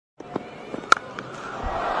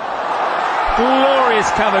Glorious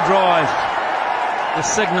cover drive to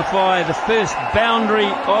signify the first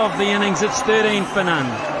boundary of the innings. It's 13 for none.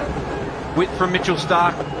 Width from Mitchell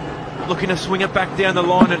Starc, looking to swing it back down the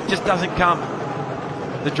line, and it just doesn't come.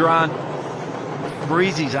 Zadran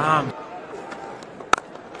frees his arm.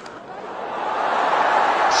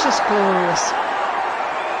 It's just glorious.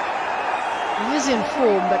 He is in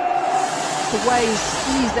form, but the way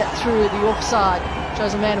he's eased that through the offside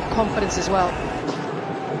shows a man of confidence as well.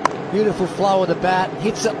 Beautiful flow of the bat,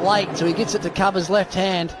 hits it late, so he gets it to cover's left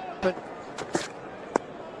hand. But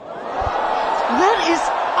that is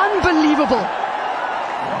unbelievable.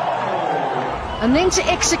 And then to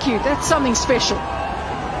execute, that's something special.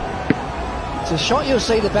 It's a shot you'll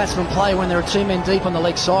see the batsman play when there are two men deep on the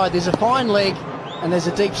leg side. There's a fine leg and there's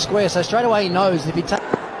a deep square, so straight away he knows if he takes... He's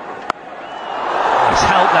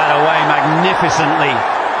held that away magnificently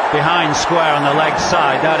behind square on the leg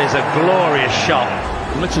side. That is a glorious shot.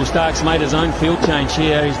 Mitchell Starc's made his own field change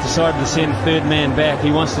here. He's decided to send third man back.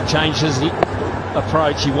 He wants to change his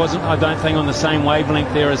approach. He wasn't, I don't think, on the same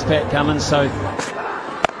wavelength there as Pat Cummins, so...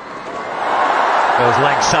 Goes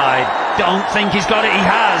leg side. Don't think he's got it. He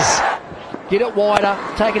has. Get it wider,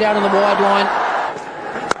 take it out on the wide line.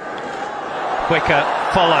 Quicker,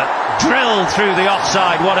 Fuller, drilled through the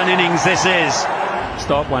offside. What an innings this is.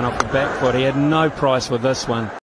 Stop one off the back foot. He had no price with this one.